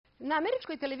Na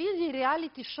američkoj televiziji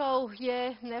reality show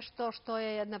je nešto što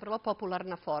je jedna vrlo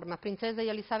popularna forma. Princeza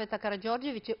Jelisaveta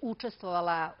Karadjordjević je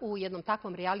učestvovala u jednom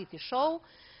takvom reality show,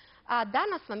 a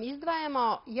danas vam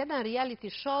izdvajamo jedan reality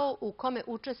show u kome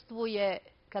učestvuje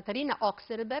Katarina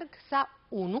Oksenberg sa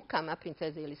unukama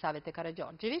princeze Jelisavete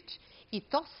Karadjordjević i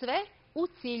to sve u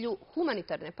cilju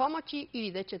humanitarne pomoći i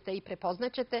vidjet ćete i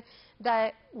prepoznaćete da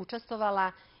je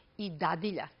učestvovala i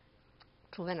dadilja.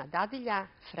 Čuvena dadilja,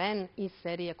 Fren iz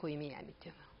serije koju mi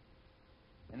emitujemo.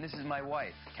 And this is my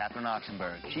wife, Catherine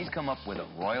Oxenberg. She's come up with a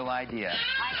royal idea.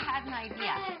 I had an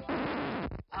idea.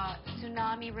 A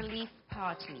tsunami relief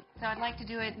party. So I'd like to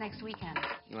do it next weekend.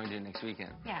 You want to do it next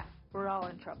weekend? Yeah. We're all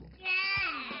in trouble.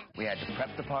 We had to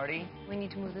prep the party. We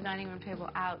need to move the dining room table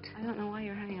out. I don't know why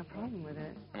you're having a problem with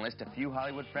it. Enlist a few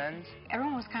Hollywood friends.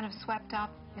 Everyone was kind of swept up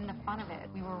in the fun of it.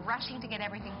 We were rushing to get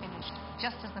everything finished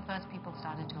just as the first people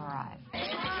started to arrive.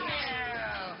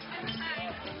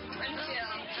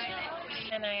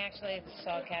 And I actually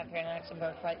saw Catherine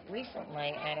Oxenberg quite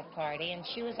recently at a party, and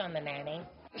she was on the nanny.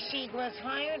 She was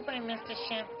hired by Mr.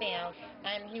 Sheffield,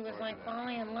 and he was like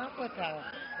falling in love with her.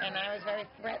 And I was very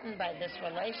threatened by this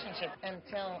relationship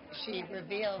until she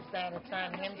reveals that it's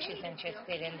not him she's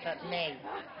interested in, but me.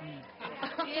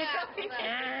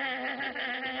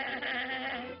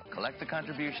 Collect the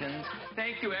contributions.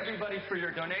 Thank you, everybody, for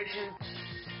your donations.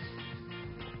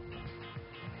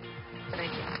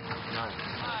 Thank you.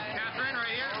 Hi. Catherine,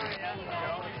 right here? Oh,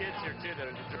 yeah. All the kids here, too, that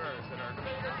are the tourists that are...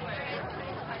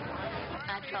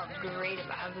 I felt great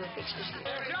about the picture.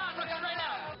 John, look straight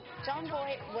up! John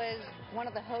Boyd was one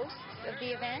of the hosts of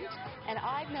the event, and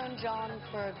I've known John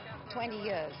for 20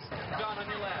 years. John, on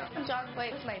your left. John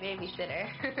Boyd was my babysitter.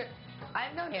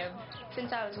 I've known him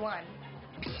since I was 1.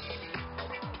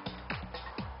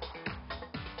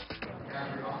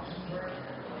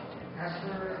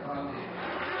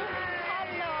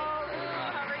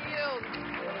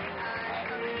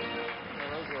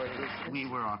 We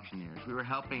were auctioneers. We were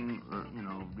helping,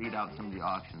 read out some of the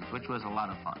auctions, which was a lot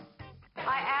of fun.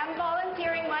 I am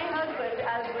volunteering my husband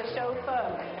as the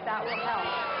chauffeur. That will help.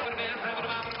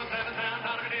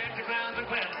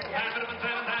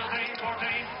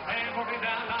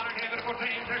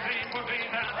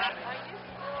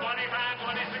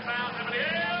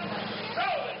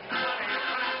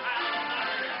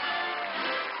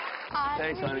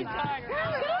 Thanks, honey.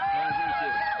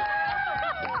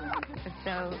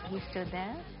 So he stood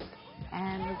there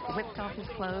and whipped off his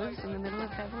clothes in the middle of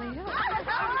Beverly Hills.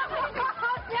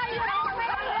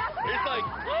 He's like,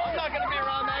 I'm not going to be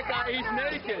around that guy. He's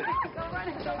naked.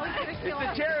 It's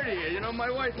a charity.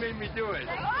 My wife made me do it.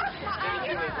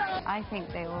 I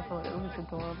think they all thought it was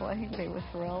adorable. I think they were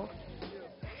thrilled.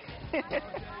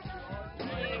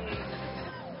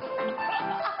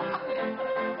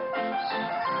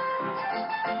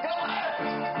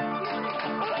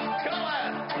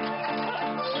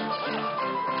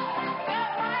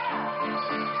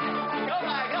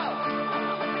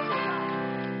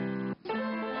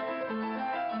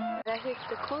 I think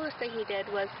the coolest thing he did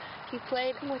was he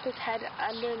played with his head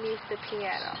underneath the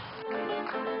piano.